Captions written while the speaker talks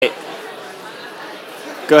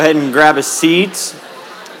go ahead and grab a seat.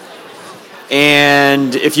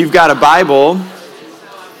 And if you've got a Bible,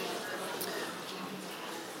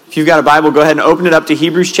 go ahead and open it up to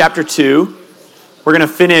Hebrews chapter 2. We're going to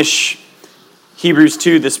finish Hebrews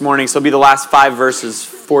 2 this morning, so it'll be the last 5 verses,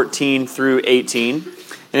 14 through 18.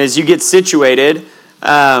 And as you get situated,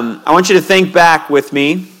 I want you to think back with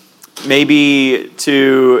me, maybe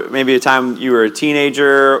a time you were a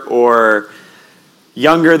teenager or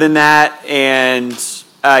younger than that, and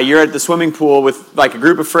you're at the swimming pool with like a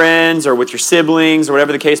group of friends or with your siblings or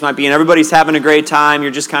whatever the case might be, and everybody's having a great time.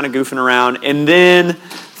 You're just kind of goofing around, and then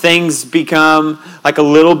things become like a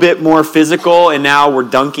little bit more physical, and now we're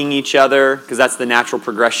dunking each other because that's the natural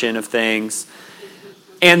progression of things.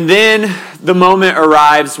 And then the moment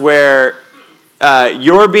arrives where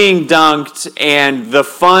you're being dunked, and the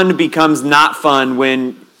fun becomes not fun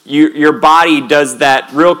when your body does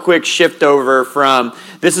that real quick shift over from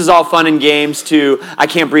this is all fun and games to I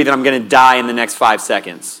can't breathe and I'm going to die in the next 5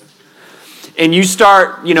 seconds. And you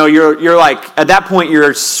start, you're like, at that point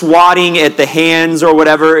you're swatting at the hands or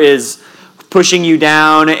whatever is pushing you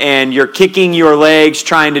down, and you're kicking your legs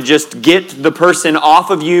trying to just get the person off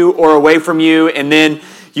of you or away from you, and then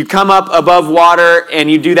you come up above water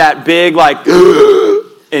and you do that big like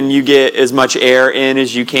and you get as much air in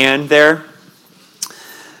as you can there.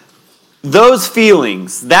 Those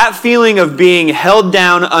feelings, that feeling of being held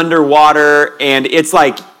down underwater, and it's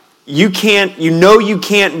like you can't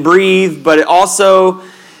breathe, but it also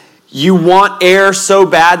you want air so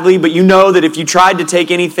badly, but you know that if you tried to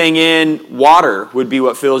take anything in, water would be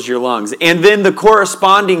what fills your lungs. And then the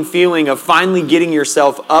corresponding feeling of finally getting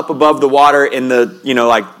yourself up above the water and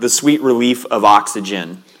the sweet relief of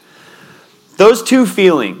oxygen. Those two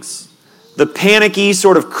feelings, the panicky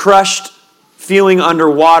sort of crushed feeling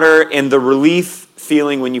underwater and the relief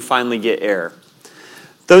feeling when you finally get air.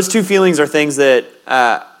 Those two feelings are things that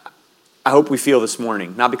I hope we feel this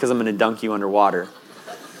morning. Not because I'm going to dunk you underwater,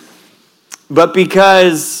 but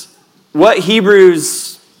because what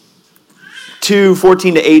Hebrews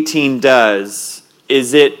 2:14 to 18 does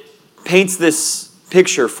is it paints this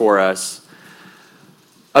picture for us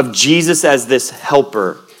of Jesus as this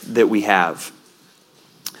helper that we have.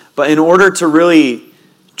 But in order to really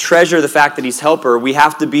treasure the fact that he's helper, we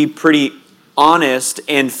have to be pretty honest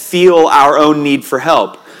and feel our own need for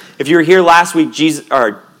help. If you were here last week, Jesus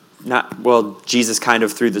kind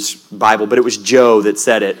of through this Bible, but it was Joe that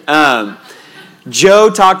said it. Joe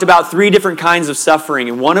talked about 3 different kinds of suffering,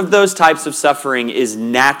 and one of those types of suffering is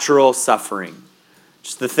natural suffering.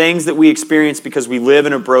 Just the things that we experience because we live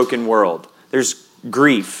in a broken world. There's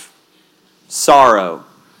grief, sorrow,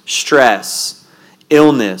 stress,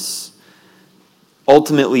 illness,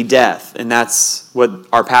 ultimately death, and that's what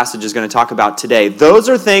our passage is going to talk about today. Those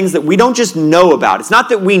are things that we don't just know about. It's not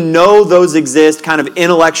that we know those exist kind of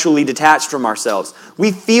intellectually detached from ourselves.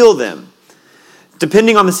 We feel them.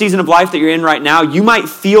 Depending on the season of life that you're in right now, you might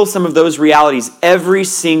feel some of those realities every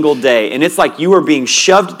single day, and it's like you are being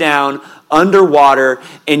shoved down underwater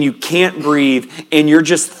and you can't breathe, and you're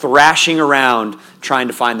just thrashing around trying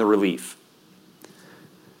to find the relief.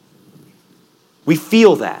 We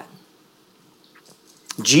feel that.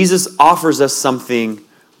 Jesus offers us something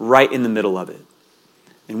right in the middle of it.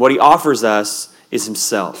 And what he offers us is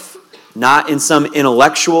himself. Not in some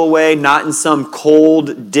intellectual way, not in some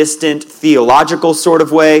cold, distant, theological sort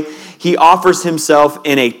of way. He offers himself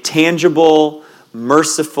in a tangible,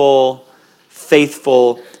 merciful,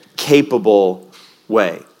 faithful, capable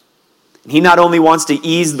way. He not only wants to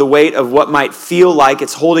ease the weight of what might feel like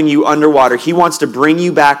it's holding you underwater, he wants to bring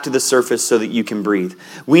you back to the surface so that you can breathe.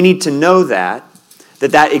 We need to know that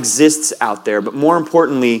exists out there, but more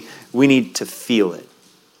importantly, we need to feel it.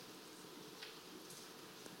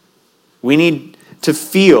 We need to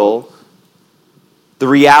feel the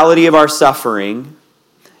reality of our suffering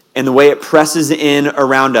and the way it presses in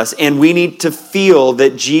around us. And we need to feel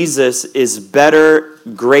that Jesus is better,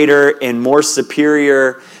 greater, and more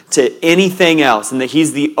superior to anything else, and that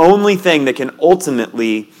he's the only thing that can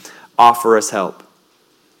ultimately offer us help.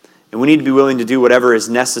 And we need to be willing to do whatever is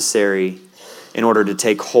necessary in order to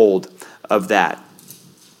take hold of that.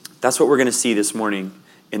 That's what we're going to see this morning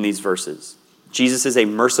in these verses. Jesus is a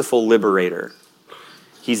merciful liberator.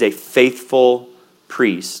 He's a faithful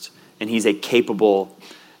priest, and he's a capable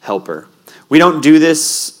helper. We don't do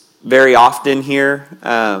this very often here,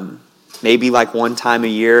 maybe like one time a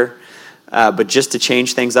year, but just to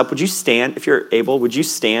change things up, would you stand, if you're able, would you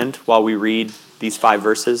stand while we read these 5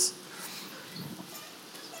 verses?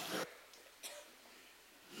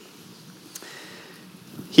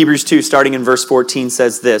 Hebrews 2, starting in verse 14,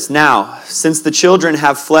 says this: "Now, since the children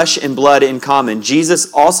have flesh and blood in common,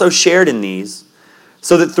 Jesus also shared in these,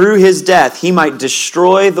 so that through his death he might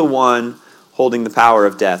destroy the one holding the power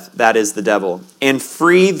of death, that is the devil, and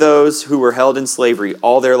free those who were held in slavery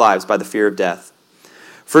all their lives by the fear of death.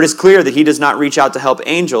 For it is clear that he does not reach out to help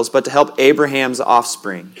angels, but to help Abraham's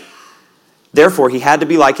offspring. Therefore, he had to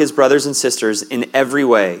be like his brothers and sisters in every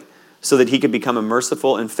way, so that he could become a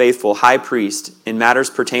merciful and faithful high priest in matters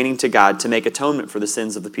pertaining to God to make atonement for the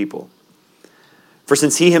sins of the people. For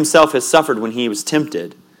since he himself has suffered when he was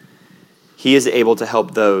tempted, he is able to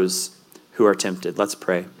help those who are tempted. Let's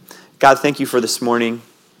pray. God, thank you for this morning.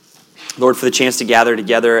 Lord, for the chance to gather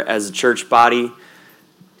together as a church body.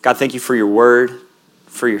 God, thank you for your word,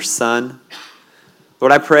 for your Son.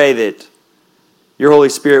 Lord, I pray that your Holy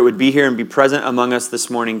Spirit would be here and be present among us this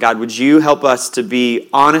morning. God, would you help us to be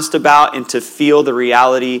honest about and to feel the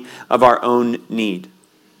reality of our own need?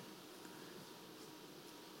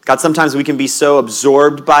 God, sometimes we can be so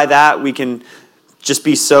absorbed by that. We can just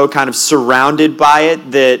be so kind of surrounded by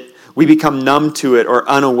it that we become numb to it or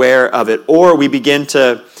unaware of it. Or we begin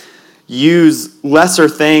to use lesser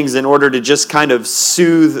things in order to just kind of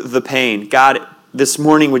soothe the pain. God, this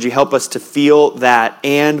morning, would you help us to feel that?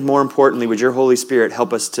 And more importantly, would your Holy Spirit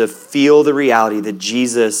help us to feel the reality that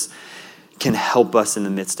Jesus can help us in the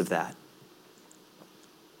midst of that?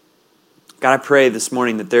 God, I pray this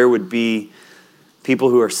morning that there would be people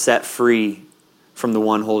who are set free from the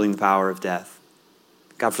one holding the power of death.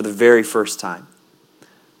 God, for the very first time.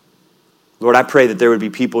 Lord, I pray that there would be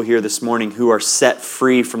people here this morning who are set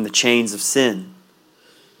free from the chains of sin.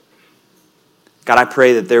 God, I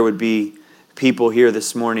pray that there would be people here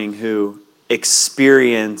this morning who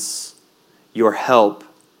experience your help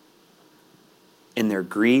in their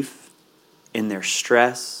grief, in their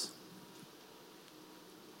stress,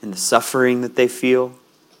 in the suffering that they feel.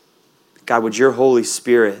 God, would your Holy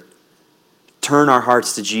Spirit turn our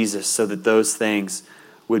hearts to Jesus so that those things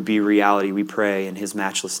would be reality, we pray in his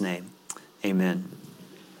matchless name. Amen.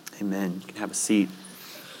 Amen. You can have a seat.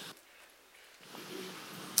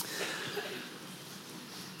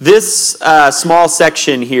 This small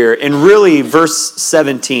section here, and really verse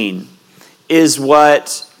 17, is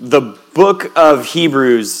what the book of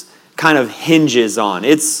Hebrews kind of hinges on.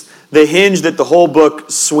 It's the hinge that the whole book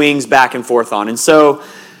swings back and forth on. And so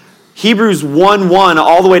Hebrews 1:1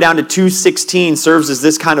 all the way down to 2:16 serves as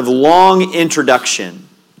this kind of long introduction.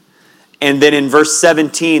 And then in verse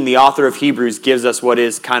 17, the author of Hebrews gives us what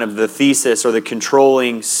is kind of the thesis or the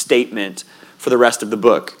controlling statement for the rest of the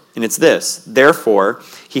book. And it's this: therefore,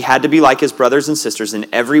 he had to be like his brothers and sisters in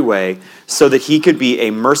every way so that he could be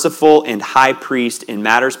a merciful and high priest in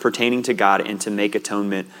matters pertaining to God and to make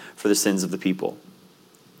atonement for the sins of the people.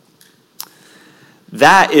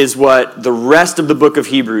 That is what the rest of the book of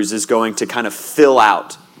Hebrews is going to kind of fill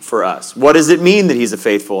out for us. What does it mean that he's a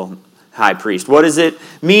faithful high priest? What does it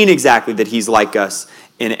mean exactly that he's like us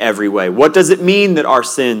in every way? What does it mean that our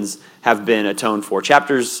sins have been atoned for?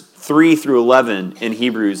 Chapters 3 through 11 in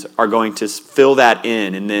Hebrews are going to fill that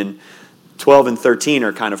in, and then 12 and 13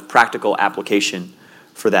 are kind of practical application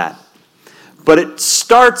for that. But it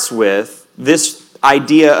starts with this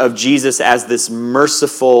idea of Jesus as this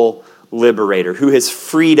merciful liberator who has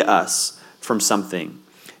freed us from something.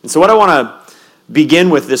 And so what I want to begin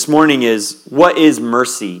with this morning is, what is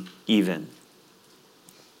mercy even?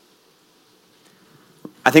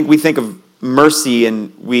 I think we think of mercy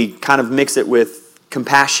and we kind of mix it with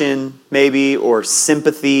compassion maybe, or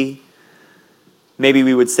sympathy. Maybe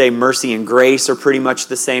we would say mercy and grace are pretty much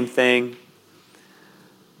the same thing.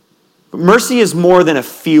 But mercy is more than a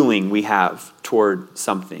feeling we have toward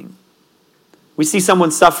something. We see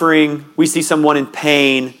someone suffering, we see someone in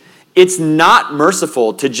pain. It's not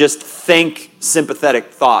merciful to just think sympathetic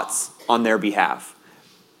thoughts on their behalf.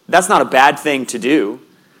 That's not a bad thing to do,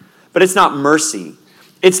 but it's not mercy.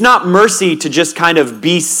 It's not mercy to just kind of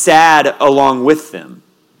be sad along with them.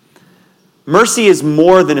 Mercy is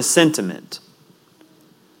more than a sentiment.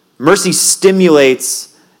 Mercy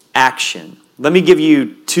stimulates action. Let me give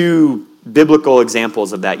you two biblical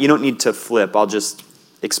examples of that. You don't need to flip. I'll just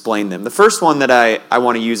explain them. The first one that I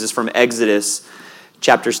want to use is from Exodus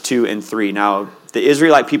chapters 2 and 3. Now, the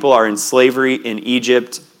Israelite people are in slavery in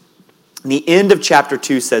Egypt. The end of chapter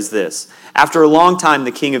 2 says this: after a long time,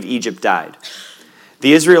 the king of Egypt died.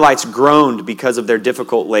 The Israelites groaned because of their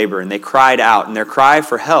difficult labor, and they cried out, and their cry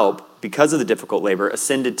for help because of the difficult labor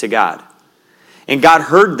ascended to God. And God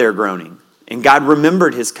heard their groaning, and God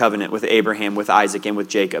remembered his covenant with Abraham, with Isaac, and with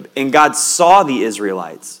Jacob. And God saw the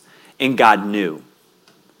Israelites, and God knew.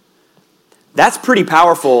 That's pretty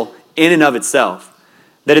powerful in and of itself.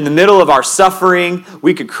 That in the middle of our suffering,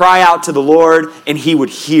 we could cry out to the Lord, and he would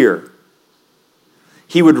hear.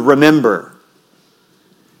 He would remember.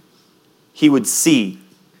 he would see,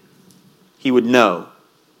 he would know.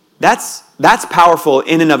 That's powerful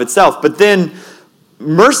in and of itself. But then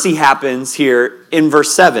mercy happens here in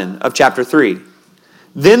verse 7 of chapter 3.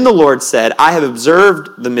 Then the Lord said, I have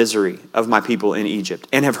observed the misery of my people in Egypt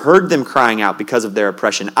and have heard them crying out because of their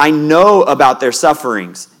oppression. I know about their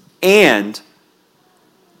sufferings, and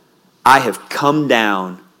I have come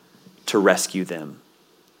down to rescue them.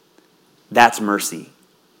 That's mercy.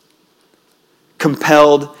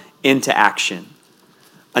 Compelled into action.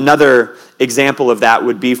 Another example of that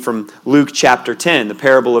would be from Luke chapter 10, the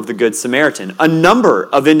parable of the Good Samaritan. A number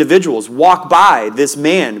of individuals walk by this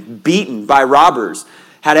man beaten by robbers,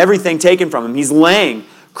 had everything taken from him. He's laying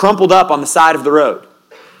crumpled up on the side of the road.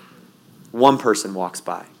 One person walks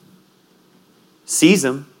by, sees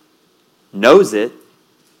him, knows it,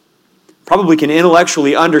 probably can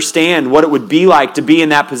intellectually understand what it would be like to be in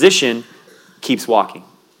that position, keeps walking.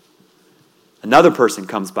 Another person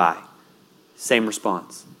comes by, same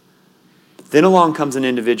response. But then along comes an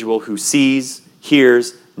individual who sees,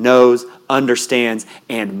 hears, knows, understands,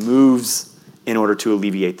 and moves in order to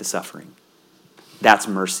alleviate the suffering. That's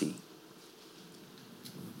mercy.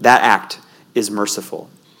 That act is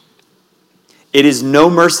merciful. It is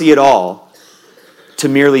no mercy at all to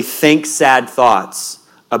merely think sad thoughts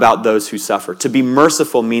about those who suffer. To be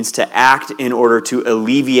merciful means to act in order to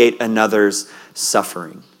alleviate another's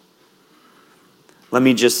suffering. Let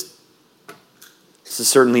me just, this is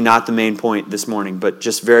certainly not the main point this morning, but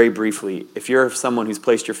just very briefly, if you're someone who's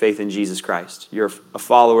placed your faith in Jesus Christ, you're a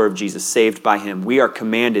follower of Jesus, saved by him, we are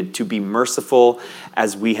commanded to be merciful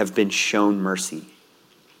as we have been shown mercy.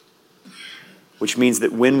 Which means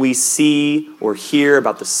that when we see or hear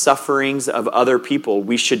about the sufferings of other people,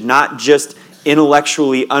 we should not just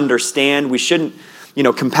intellectually understand. We shouldn't,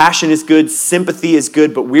 compassion is good, sympathy is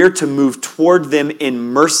good, but we're to move toward them in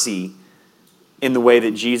mercy in the way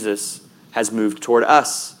that Jesus has moved toward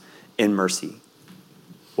us in mercy.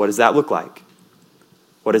 What does that look like?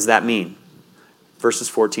 What does that mean? Verses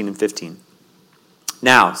 14 and 15.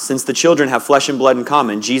 Now, since the children have flesh and blood in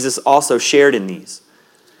common, Jesus also shared in these,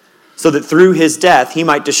 so that through his death he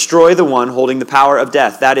might destroy the one holding the power of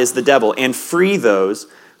death, that is the devil, and free those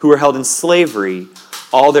who are held in slavery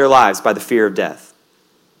all their lives by the fear of death.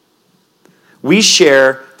 We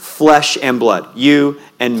share flesh and blood, you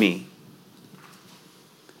and me.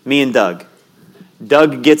 Me and Doug.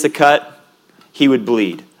 Doug gets a cut, he would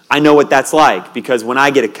bleed. I know what that's like because when I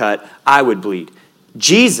get a cut, I would bleed.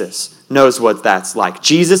 Jesus knows what that's like.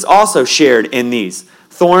 Jesus also shared in these.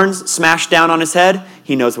 Thorns smashed down on his head,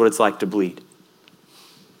 he knows what it's like to bleed.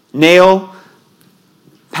 Nail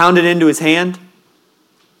pounded into his hand,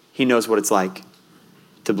 he knows what it's like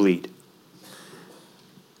to bleed.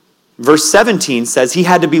 Verse 17 says he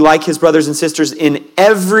had to be like his brothers and sisters in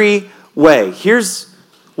every way. Here's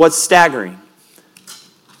what's staggering.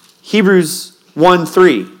 Hebrews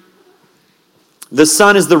 1:3. The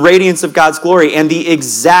Son is the radiance of God's glory and the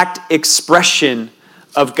exact expression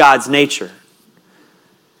of God's nature.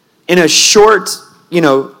 In a short,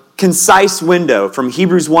 concise window from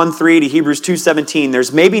Hebrews 1:3 to Hebrews 2:17,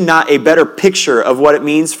 there's maybe not a better picture of what it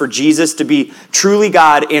means for Jesus to be truly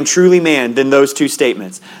God and truly man than those two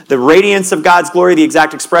statements. The radiance of God's glory, the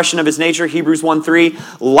exact expression of his nature, Hebrews 1:3,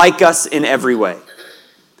 like us in every way.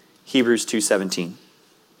 Hebrews 2:17.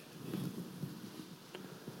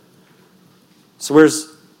 So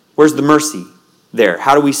where's the mercy there?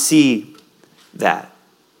 How do we see that?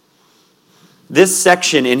 This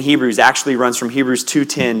section in Hebrews actually runs from Hebrews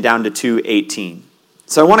 2:10 down to 2:18.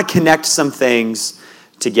 So I want to connect some things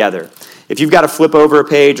together. If you've got to flip over a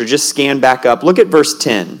page or just scan back up, look at verse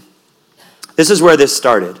 10. This is where this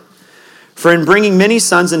started. For in bringing many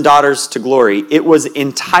sons and daughters to glory, it was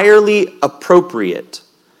entirely appropriate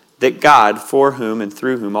that God, for whom and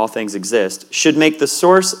through whom all things exist, should make the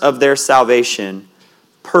source of their salvation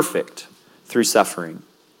perfect through suffering.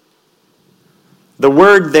 The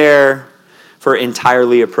word there for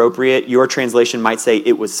entirely appropriate, your translation might say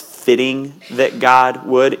it was fitting that God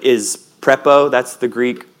would, is prepo. That's the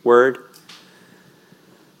Greek word.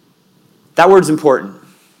 That word's important.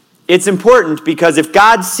 It's important because if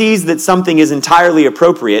God sees that something is entirely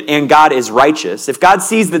appropriate and God is righteous, if God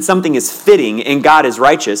sees that something is fitting and God is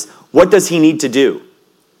righteous, what does he need to do?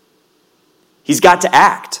 He's got to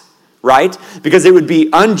act, right? Because it would be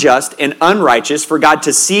unjust and unrighteous for God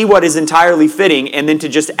to see what is entirely fitting and then to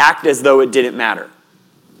just act as though it didn't matter.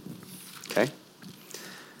 Okay?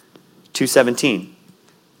 2:17.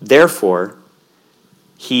 Therefore,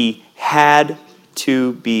 he had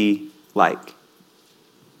to be like.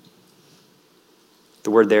 The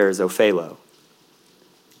word there is ophelo.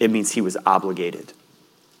 It means he was obligated.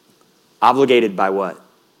 Obligated by what?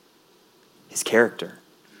 His character.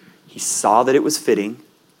 He saw that it was fitting.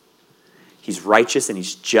 He's righteous and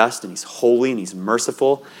he's just and he's holy and he's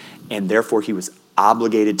merciful, and therefore he was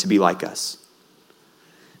obligated to be like us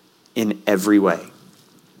in every way.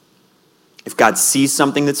 If God sees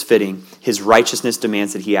something that's fitting, his righteousness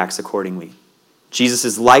demands that he acts accordingly. Jesus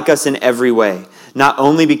is like us in every way, not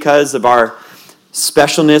only because of our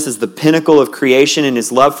specialness as the pinnacle of creation and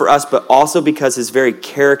his love for us, but also because his very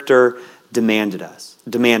character demanded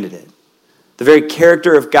it. The very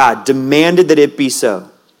character of God demanded that it be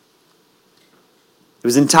so. It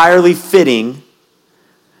was entirely fitting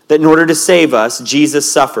that in order to save us,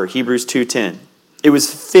 Jesus suffered, Hebrews 2:10. It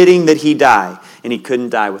was fitting that he die, and he couldn't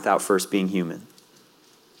die without first being human.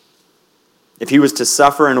 If he was to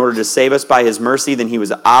suffer in order to save us by his mercy, then he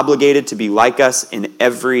was obligated to be like us in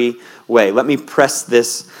every way. Let me press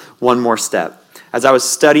this one more step. As I was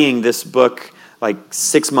studying this book like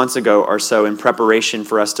 6 months ago or so in preparation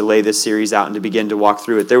for us to lay this series out and to begin to walk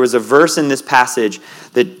through it, there was a verse in this passage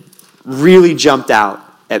that really jumped out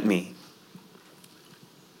at me.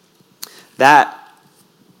 That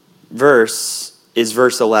verse is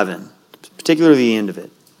verse 11, particularly the end of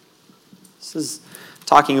it. This is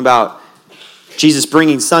talking about Jesus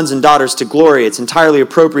bringing sons and daughters to glory. It's entirely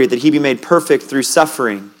appropriate that he be made perfect through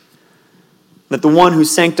suffering. That the one who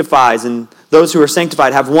sanctifies and those who are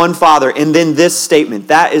sanctified have one Father. And then this statement,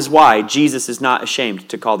 that is why Jesus is not ashamed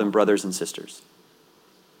to call them brothers and sisters.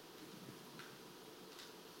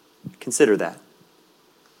 Consider that.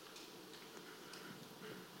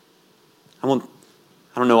 I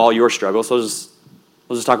don't know all your struggles, so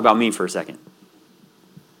we'll just talk about me for a second.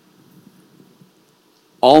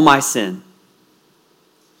 All my sin,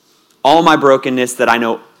 all my brokenness that I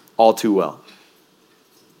know all too well.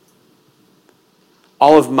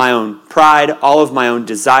 All of my own pride, all of my own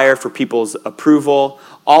desire for people's approval,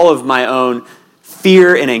 all of my own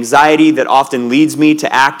fear and anxiety that often leads me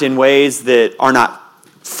to act in ways that are not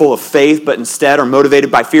full of faith, but instead are motivated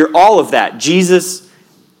by fear. All of that, Jesus,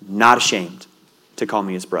 not ashamed to call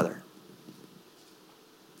me his brother.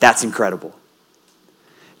 That's incredible.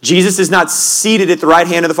 Jesus is not seated at the right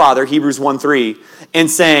hand of the Father, Hebrews 1:3, and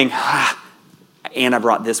saying, and I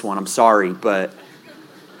brought this one, I'm sorry, but...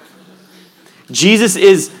 Jesus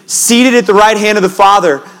is seated at the right hand of the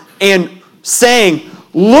Father and saying,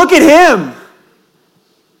 look at him.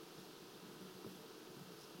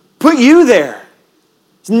 Put you there.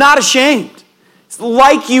 He's not ashamed. He's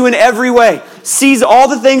like you in every way. Sees all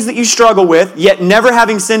the things that you struggle with, yet never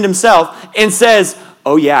having sinned himself, and says,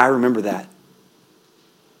 oh yeah, I remember that.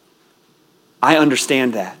 I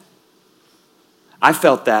understand that. I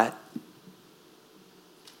felt that.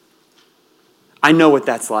 I know what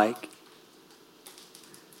that's like.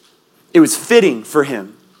 It was fitting for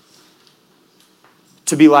him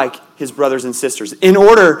to be like his brothers and sisters in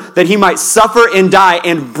order that he might suffer and die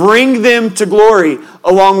and bring them to glory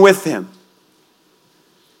along with him.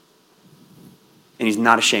 And he's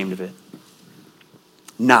not ashamed of it.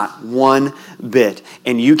 Not one bit.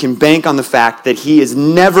 And you can bank on the fact that he is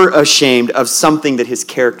never ashamed of something that his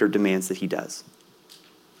character demands that he does.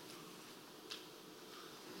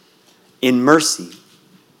 In mercy,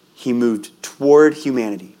 he moved toward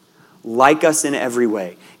humanity, like us in every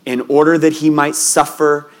way, in order that he might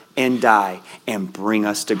suffer and die and bring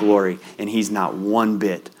us to glory. And he's not one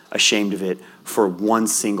bit ashamed of it for one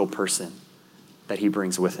single person that he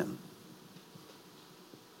brings with him.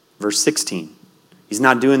 Verse 16, he's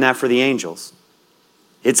not doing that for the angels.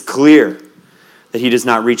 It's clear that he does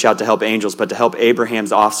not reach out to help angels, but to help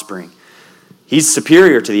Abraham's offspring. He's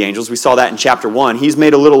superior to the angels. We saw that in chapter 1. He's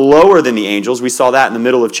made a little lower than the angels. We saw that in the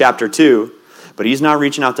middle of chapter 2. But he's not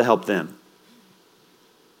reaching out to help them.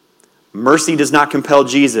 Mercy does not compel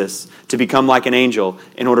Jesus to become like an angel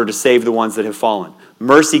in order to save the ones that have fallen.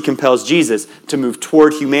 Mercy compels Jesus to move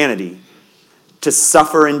toward humanity, to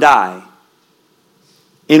suffer and die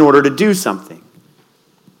in order to do something.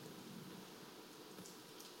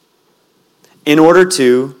 In order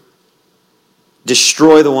to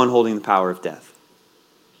destroy the one holding the power of death.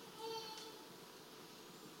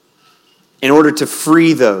 In order to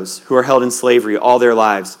free those who are held in slavery all their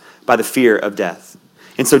lives by the fear of death.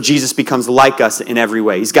 And so Jesus becomes like us in every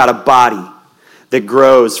way. He's got a body that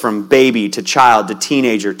grows from baby to child to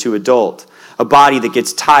teenager to adult. A body that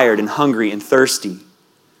gets tired and hungry and thirsty.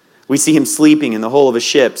 We see him sleeping in the hull of a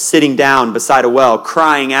ship, sitting down beside a well,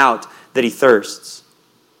 crying out that he thirsts.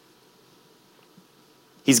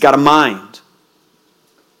 He's got a mind.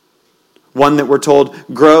 One that we're told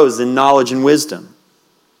grows in knowledge and wisdom.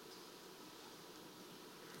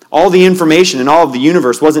 All the information in all of the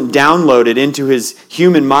universe wasn't downloaded into his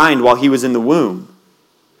human mind while he was in the womb.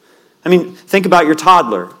 I mean, think about your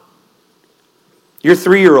toddler. Your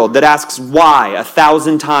 3-year-old that asks why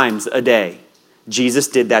 1,000 times a day. Jesus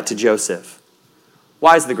did that to Joseph.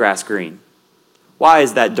 Why is the grass green? Why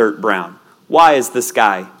is that dirt brown? Why is the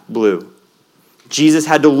sky blue? Jesus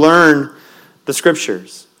had to learn the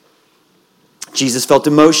scriptures. Jesus felt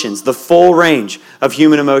emotions, the full range of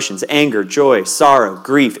human emotions, anger, joy, sorrow,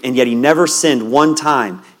 grief, and yet he never sinned one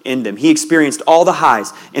time in them. He experienced all the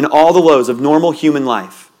highs and all the lows of normal human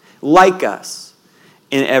life, like us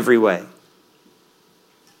in every way.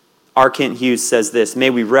 R. Kent Hughes says this, may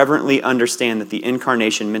we reverently understand that the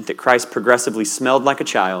incarnation meant that Christ progressively smelled like a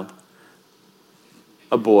child,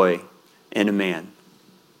 a boy, and a man.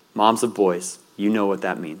 Moms of boys, you know what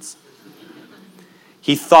that means.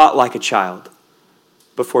 He thought like a child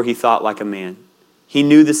before he thought like a man. He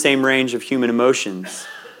knew the same range of human emotions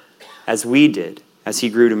as we did as he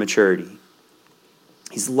grew to maturity.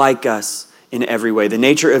 He's like us in every way. The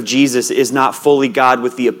nature of Jesus is not fully God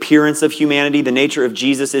with the appearance of humanity. The nature of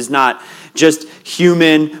Jesus is not just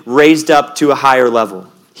human raised up to a higher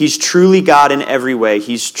level. He's truly God in every way.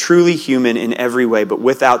 He's truly human in every way, but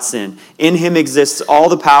without sin. In him exists all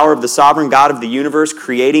the power of the sovereign God of the universe,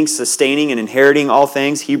 creating, sustaining, and inheriting all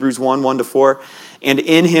things, Hebrews 1, 1-4. And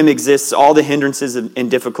in him exists all the hindrances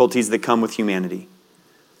and difficulties that come with humanity.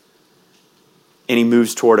 And he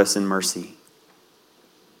moves toward us in mercy.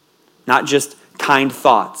 Not just kind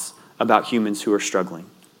thoughts about humans who are struggling.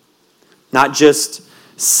 Not just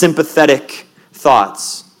sympathetic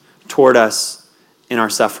thoughts toward us in our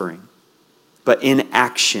suffering, but in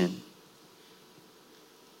action.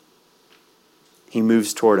 He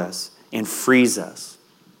moves toward us and frees us,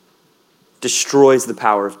 destroys the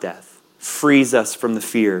power of death, frees us from the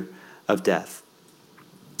fear of death.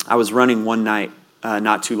 I was running one night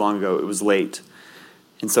not too long ago. It was late,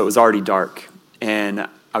 and so it was already dark. And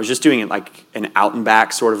I was just doing it like an out and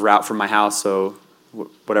back sort of route from my house, so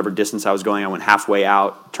whatever distance I was going, I went halfway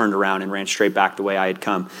out, turned around, and ran straight back the way I had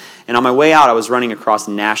come. And on my way out, I was running across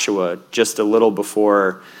Nashua just a little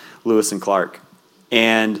before Lewis and Clark.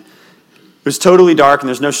 And it was totally dark, and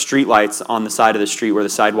there's no street lights on the side of the street where the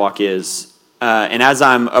sidewalk is. And as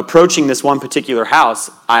I'm approaching this one particular house,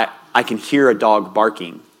 I can hear a dog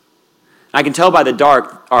barking. I can tell by the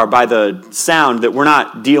dark, or by the sound, that we're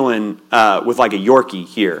not dealing with like a Yorkie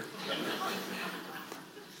here.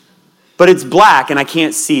 But it's black and I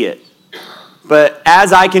can't see it. But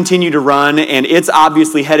as I continue to run and it's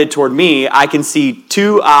obviously headed toward me, I can see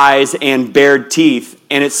 2 eyes and bared teeth,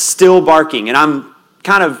 and it's still barking. And I'm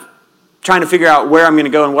kind of trying to figure out where I'm going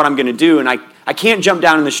to go and what I'm going to do. And I can't jump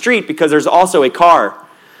down in the street because there's also a car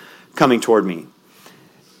coming toward me.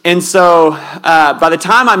 And so by the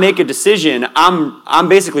time I make a decision, I'm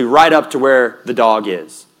basically right up to where the dog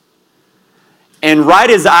is. And right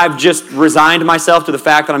as I've just resigned myself to the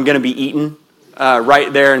fact that I'm going to be eaten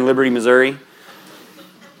right there in Liberty, Missouri,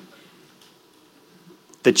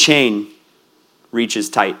 the chain reaches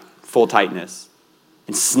full tightness,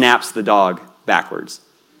 and snaps the dog backwards.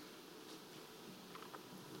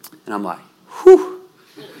 And I'm like, whew.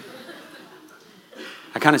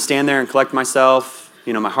 I kind of stand there and collect myself.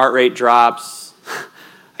 You know, my heart rate drops.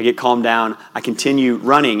 I get calmed down. I continue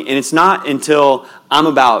running. And it's not until I'm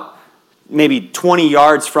about maybe 20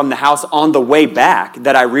 yards from the house on the way back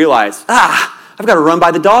that I realize, I've got to run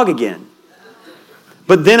by the dog again.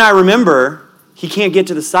 But then I remember he can't get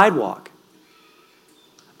to the sidewalk.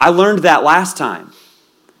 I learned that last time.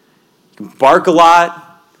 He can bark a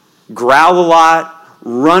lot, growl a lot,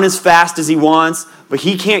 run as fast as he wants, but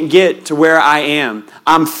he can't get to where I am.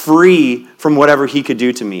 I'm free from whatever he could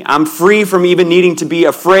do to me. I'm free from even needing to be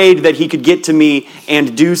afraid that he could get to me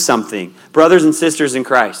and do something. Brothers and sisters in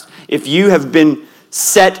Christ, if you have been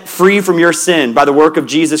set free from your sin by the work of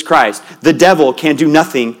Jesus Christ, the devil can do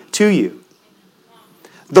nothing to you.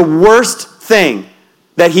 The worst thing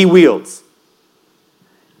that he wields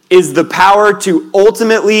is the power to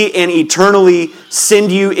ultimately and eternally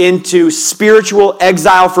send you into spiritual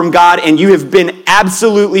exile from God, and you have been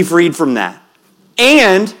absolutely freed from that.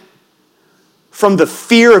 And from the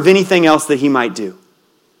fear of anything else that he might do.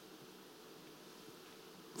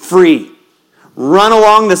 Free. Run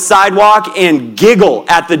along the sidewalk and giggle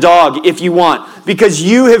at the dog if you want, because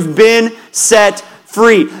you have been set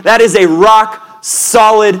free. That is a rock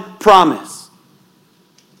solid promise.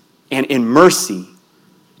 And in mercy,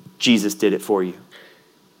 Jesus did it for you.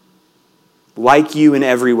 Like you in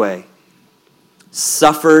every way.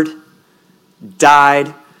 Suffered,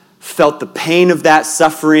 died, felt the pain of that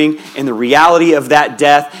suffering and the reality of that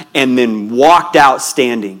death, and then walked out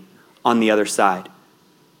standing on the other side,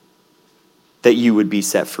 that you would be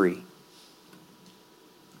set free.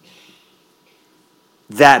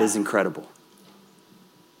 That is incredible.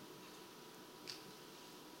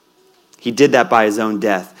 He did that by his own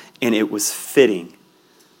death, and it was fitting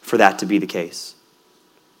for that to be the case.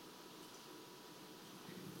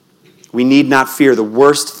 We need not fear the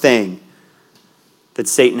worst thing that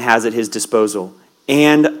Satan has at his disposal.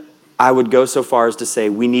 And I would go so far as to say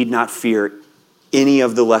we need not fear any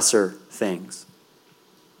of the lesser things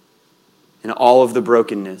and all of the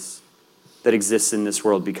brokenness that exists in this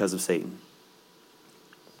world because of Satan.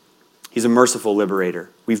 He's a merciful liberator.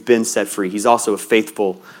 We've been set free. He's also a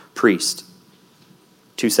faithful priest.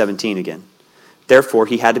 2:17 again. Therefore,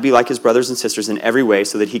 he had to be like his brothers and sisters in every way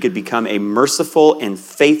so that he could become a merciful and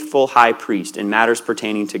faithful high priest in matters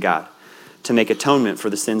pertaining to God, to make atonement for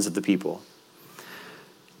the sins of the people.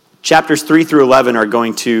 Chapters 3 through 11 are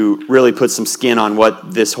going to really put some skin on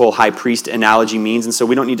what this whole high priest analogy means, and so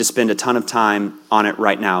we don't need to spend a ton of time on it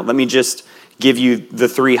right now. Let me just give you the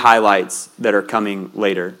three highlights that are coming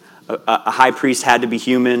later. A high priest had to be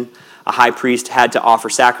human, a high priest had to offer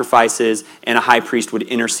sacrifices, and a high priest would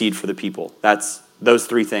intercede for the people. Those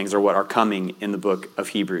three things are what are coming in the book of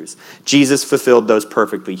Hebrews. Jesus fulfilled those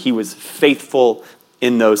perfectly. He was faithful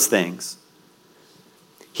in those things.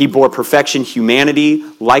 He bore perfection humanity,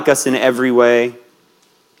 like us in every way,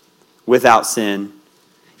 without sin.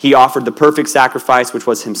 He offered the perfect sacrifice, which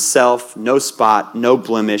was himself, no spot, no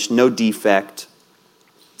blemish, no defect.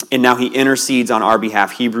 And now he intercedes on our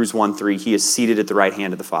behalf. Hebrews 1:3, he is seated at the right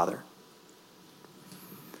hand of the Father.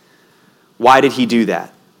 Why did he do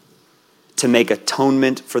that? To make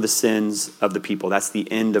atonement for the sins of the people. That's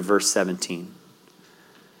the end of verse 17.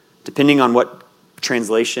 Depending on what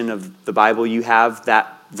translation of the Bible you have,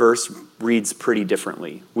 that verse reads pretty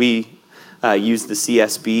differently. We use the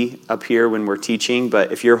CSB up here when we're teaching,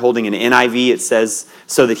 but if you're holding an NIV, it says,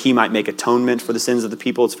 so that he might make atonement for the sins of the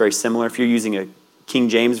people. It's very similar. If you're using a King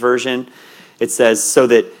James Version, it says, so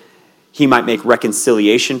that he might make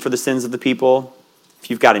reconciliation for the sins of the people. If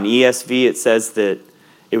you've got an ESV, it says that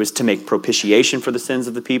it was to make propitiation for the sins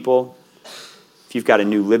of the people. If you've got a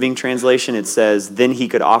New Living Translation, it says, then he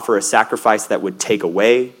could offer a sacrifice that would take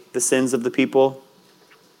away the sins of the people.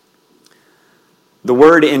 The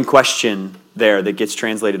word in question there that gets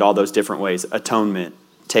translated all those different ways, atonement,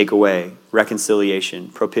 take away, reconciliation,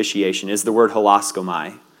 propitiation, is the word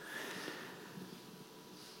hilaskomai.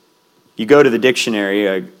 You go to the dictionary,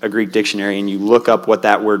 a Greek dictionary, and you look up what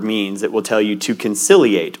that word means. It will tell you to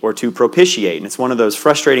conciliate or to propitiate. And it's one of those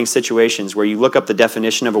frustrating situations where you look up the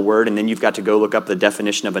definition of a word and then you've got to go look up the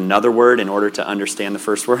definition of another word in order to understand the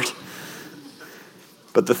first word.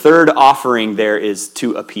 But the third offering there is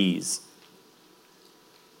to appease.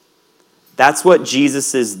 That's what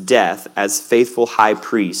Jesus' death as faithful high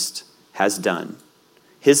priest has done.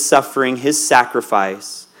 His suffering, his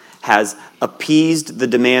sacrifice has appeased the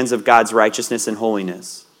demands of God's righteousness and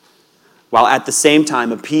holiness, while at the same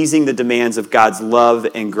time appeasing the demands of God's love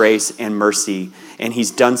and grace and mercy, and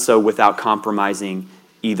he's done so without compromising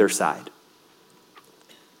either side.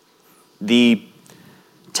 The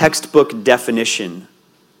textbook definition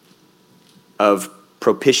of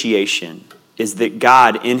propitiation is that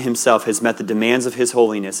God in himself has met the demands of his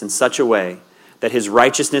holiness in such a way that his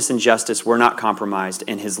righteousness and justice were not compromised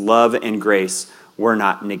and his love and grace were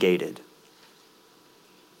not negated.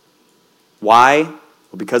 Why?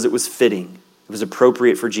 Well, because it was fitting. It was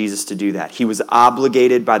appropriate for Jesus to do that. He was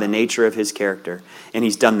obligated by the nature of his character, and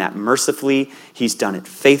he's done that mercifully. He's done it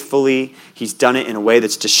faithfully. He's done it in a way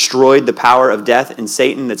that's destroyed the power of death and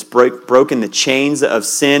Satan, that's broken the chains of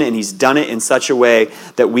sin, and he's done it in such a way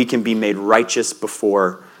that we can be made righteous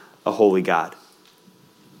before a holy God.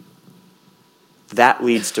 That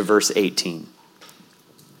leads to verse 18.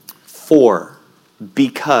 For,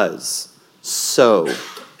 because, so,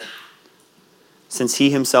 since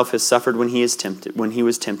he himself has suffered when he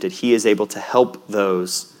was tempted, he is able to help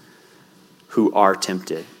those who are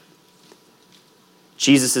tempted.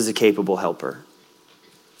 Jesus is a capable helper.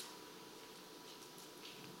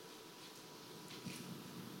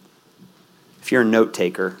 If you're a note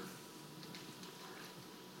taker,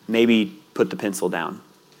 maybe put the pencil down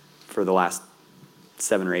for the last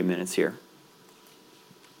 7 or 8 minutes here.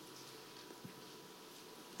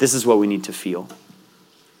 This is what we need to feel.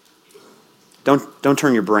 Don't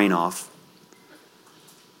turn your brain off.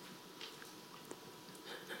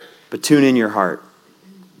 But tune in your heart.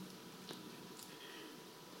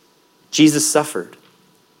 Jesus suffered.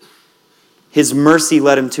 His mercy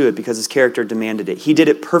led him to it because his character demanded it. He did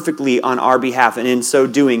it perfectly on our behalf, and in so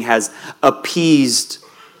doing has appeased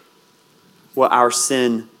what our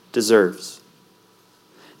sin deserves.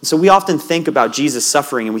 And so we often think about Jesus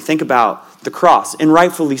suffering, and we think about the cross, and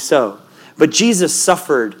rightfully so. But Jesus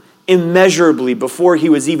suffered immeasurably before he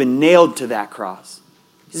was even nailed to that cross.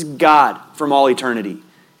 He's God from all eternity.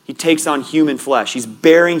 He takes on human flesh. He's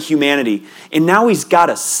bearing humanity. And now he's got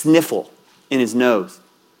a sniffle in his nose.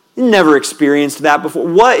 He never experienced that before.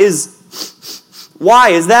 Why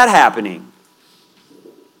is that happening?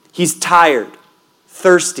 He's tired,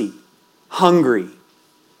 thirsty, hungry.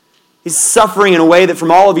 He's suffering in a way that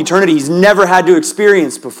from all of eternity he's never had to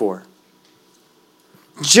experience before.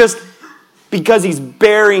 Just because he's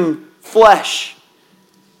bearing flesh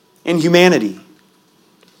and humanity.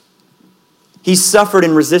 He suffered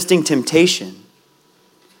in resisting temptation.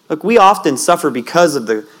 Look, we often suffer because of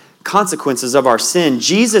the consequences of our sin.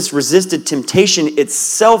 Jesus resisted temptation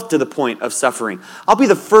itself to the point of suffering. I'll be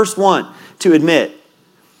the first one to admit,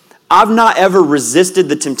 I've not ever resisted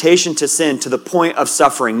the temptation to sin to the point of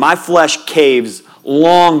suffering. My flesh caves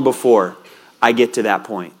long before I get to that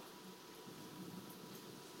point.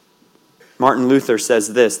 Martin Luther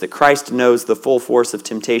says this, that Christ knows the full force of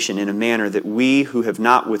temptation in a manner that we who have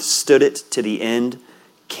not withstood it to the end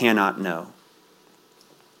cannot know.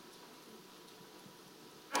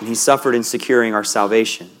 And he suffered in securing our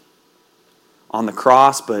salvation on the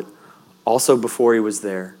cross, but also before he was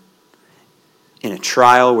there. In a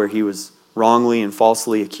trial where he was wrongly and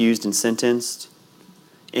falsely accused and sentenced.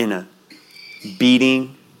 In a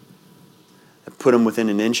beating that put him within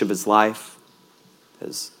an inch of his life.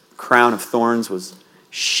 His crown of thorns was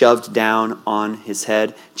shoved down on his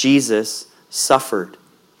head. Jesus suffered.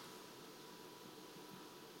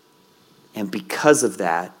 And because of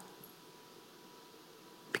that,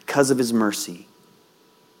 because of his mercy,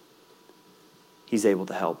 he's able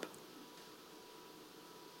to help.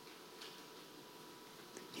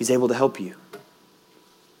 He's able to help you.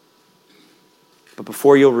 But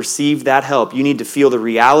before you'll receive that help, you need to feel the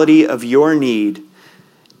reality of your need,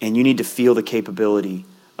 and you need to feel the capability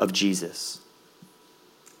of Jesus.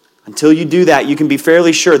 Until you do that, you can be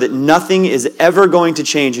fairly sure that nothing is ever going to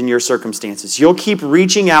change in your circumstances. You'll keep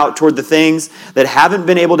reaching out toward the things that haven't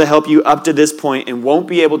been able to help you up to this point and won't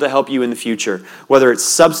be able to help you in the future. Whether it's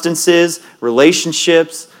substances,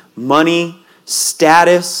 relationships, money,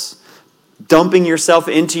 status, dumping yourself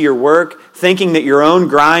into your work, thinking that your own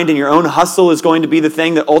grind and your own hustle is going to be the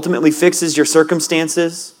thing that ultimately fixes your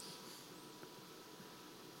circumstances.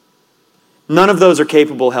 None of those are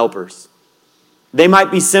capable helpers. They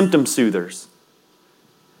might be symptom soothers.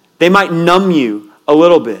 They might numb you a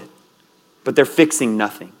little bit, but they're fixing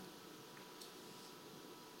nothing.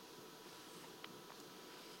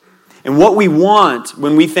 And what we want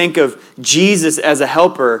when we think of Jesus as a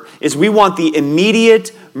helper is we want the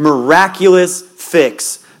immediate, miraculous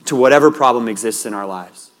fix to whatever problem exists in our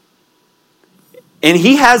lives. And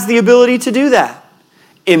he has the ability to do that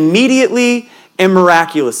immediately and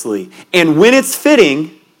miraculously. And when it's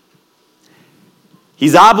fitting,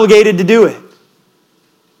 he's obligated to do it.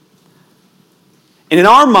 And in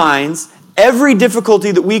our minds, every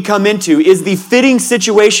difficulty that we come into is the fitting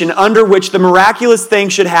situation under which the miraculous thing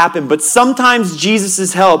should happen. But sometimes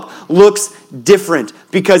Jesus' help looks different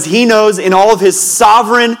because he knows in all of his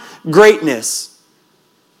sovereign greatness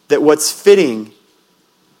that what's fitting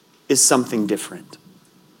is something different.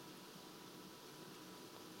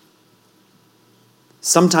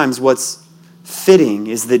 Sometimes what's fitting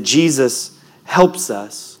is that Jesus helps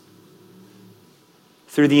us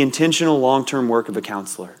through the intentional long-term work of a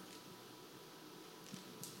counselor.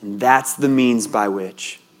 And that's the means by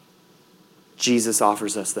which Jesus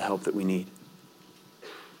offers us the help that we need.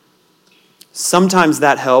 Sometimes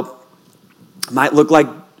that help might look like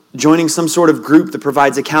joining some sort of group that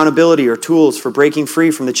provides accountability or tools for breaking free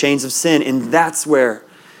from the chains of sin, and that's where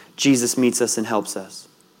Jesus meets us and helps us.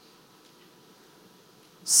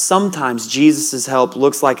 Sometimes Jesus' help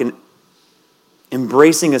looks like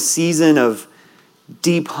embracing a season of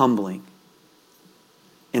deep humbling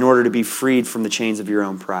in order to be freed from the chains of your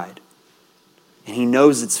own pride. And he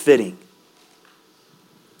knows it's fitting.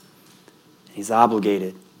 He's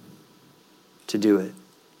obligated to do it.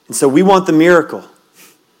 And so we want the miracle.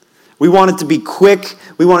 We want it to be quick.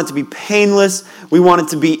 We want it to be painless. We want it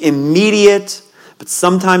to be immediate. But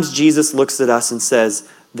sometimes Jesus looks at us and says,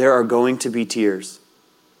 there are going to be tears,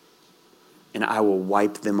 and I will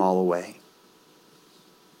wipe them all away.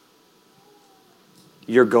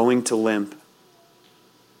 You're going to limp.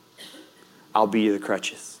 I'll be the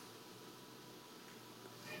crutches.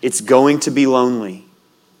 It's going to be lonely.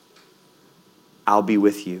 I'll be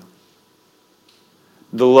with you.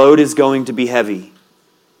 The load is going to be heavy.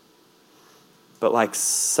 But like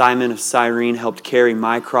Simon of Cyrene helped carry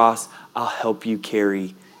my cross, I'll help you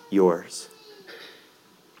carry yours.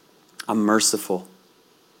 I'm merciful.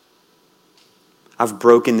 I've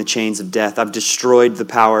broken the chains of death. I've destroyed the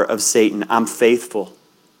power of Satan. I'm faithful.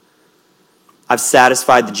 I've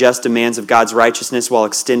satisfied the just demands of God's righteousness while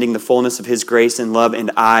extending the fullness of his grace and love, and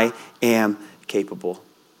I am capable.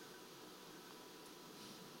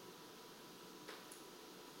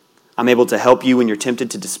 I'm able to help you when you're tempted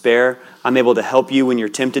to despair. I'm able to help you when you're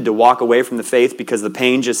tempted to walk away from the faith because the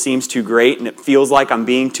pain just seems too great and it feels like I'm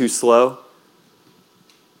being too slow.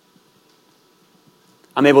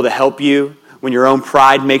 I'm able to help you when your own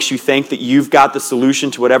pride makes you think that you've got the solution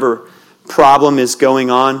to whatever problem is going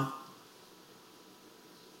on.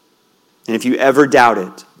 And if you ever doubt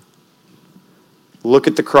it, look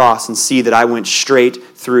at the cross and see that I went straight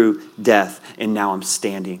through death and now I'm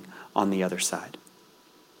standing on the other side.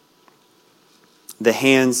 The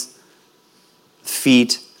hands,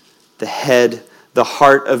 feet, the head, the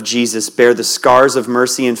heart of Jesus bear the scars of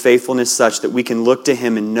mercy and faithfulness such that we can look to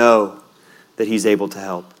him and know that he's able to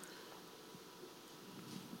help.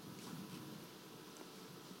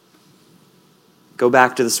 Go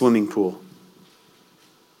back to the swimming pool.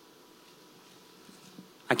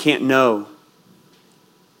 I can't know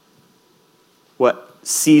what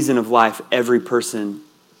season of life every person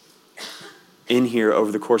in here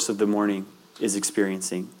over the course of the morning is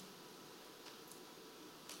experiencing.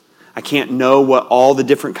 I can't know what all the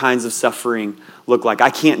different kinds of suffering look like. I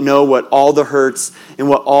can't know what all the hurts and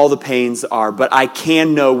what all the pains are, but I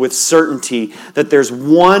can know with certainty that there's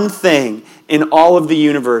one thing in all of the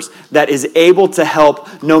universe that is able to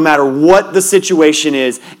help no matter what the situation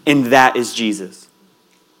is, and that is Jesus.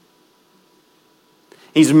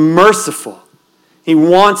 He's merciful. He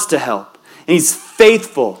wants to help. And he's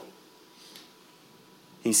faithful.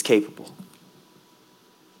 He's capable.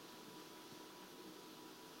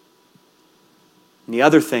 And the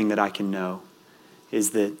other thing that I can know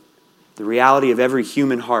is that the reality of every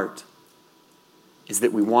human heart is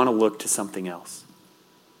that we want to look to something else,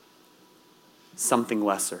 something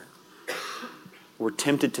lesser. We're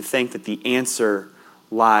tempted to think that the answer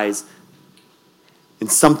lies in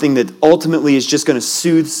something that ultimately is just going to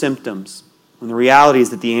soothe symptoms, when the reality is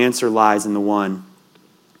that the answer lies in the one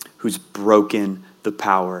who's broken the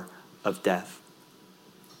power of death.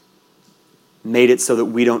 Made it so that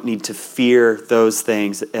we don't need to fear those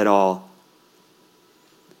things at all,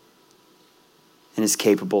 and is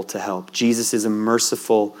capable to help. Jesus is a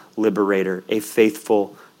merciful liberator, a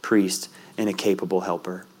faithful priest, and a capable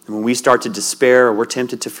helper. And when we start to despair or we're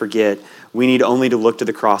tempted to forget, we need only to look to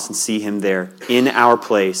the cross and see him there in our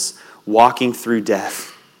place, walking through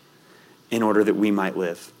death in order that we might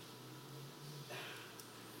live.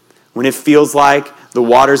 When it feels like the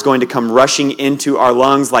water's going to come rushing into our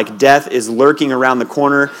lungs, like death is lurking around the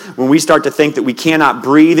corner, when we start to think that we cannot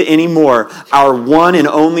breathe anymore, our one and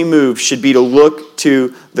only move should be to look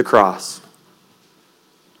to the cross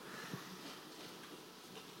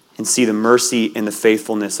and see the mercy and the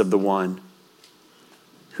faithfulness of the one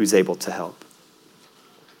who's able to help.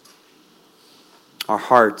 Our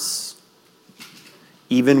hearts,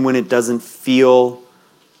 even when it doesn't feel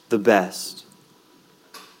the best,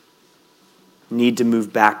 need to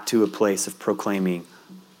move back to a place of proclaiming,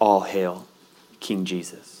 all hail King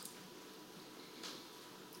Jesus.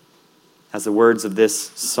 As the words of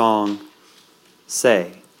this song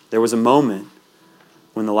say, there was a moment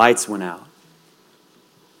when the lights went out,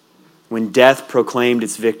 when death proclaimed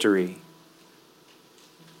its victory,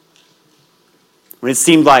 when it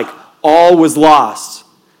seemed like all was lost,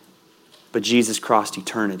 but Jesus crossed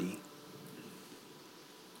eternity.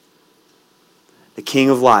 The King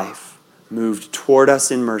of life moved toward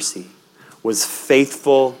us in mercy, was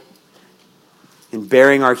faithful in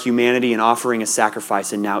bearing our humanity and offering a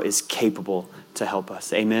sacrifice, and now is capable to help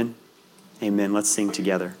us. Amen? Amen. Let's sing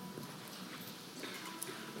together.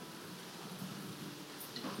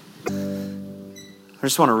 I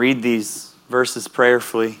just want to read these verses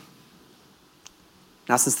prayerfully.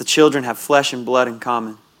 Now, since the children have flesh and blood in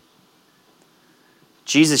common,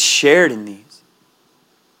 Jesus shared in these,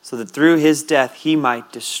 so that through his death he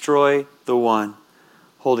might destroy the one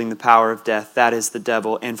holding the power of death, that is the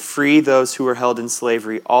devil, and free those who are held in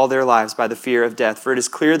slavery all their lives by the fear of death. For it is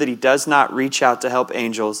clear that he does not reach out to help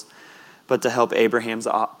angels, but to help Abraham's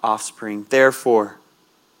offspring. Therefore,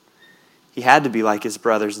 he had to be like his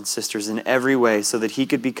brothers and sisters in every way so that he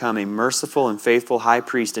could become a merciful and faithful high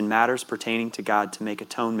priest in matters pertaining to God to make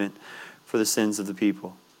atonement for the sins of the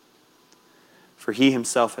people. For he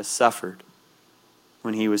himself has suffered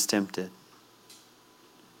when he was tempted.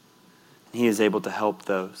 And he is able to help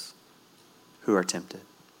those who are tempted.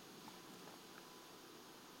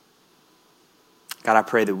 God, I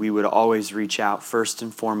pray that we would always reach out first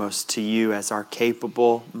and foremost to you as our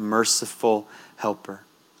capable, merciful helper.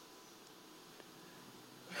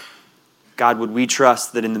 God, would we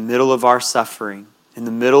trust that in the middle of our suffering, in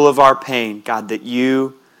the middle of our pain, God, that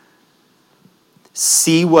you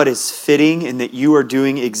see what is fitting and that you are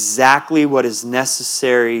doing exactly what is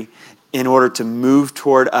necessary in order to move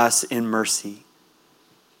toward us in mercy.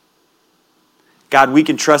 God, we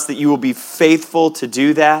can trust that you will be faithful to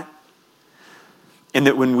do that. And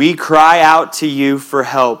that when we cry out to you for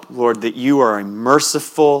help, Lord, that you are a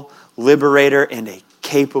merciful liberator and a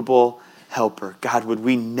capable helper. God, would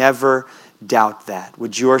we never doubt that?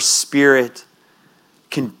 Would your Spirit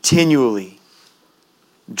continually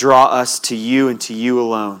draw us to you and to you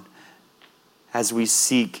alone as we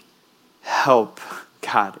seek help,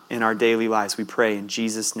 God, in our daily lives. We pray in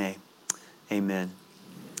Jesus' name. Amen.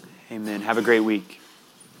 Amen. Have a great week.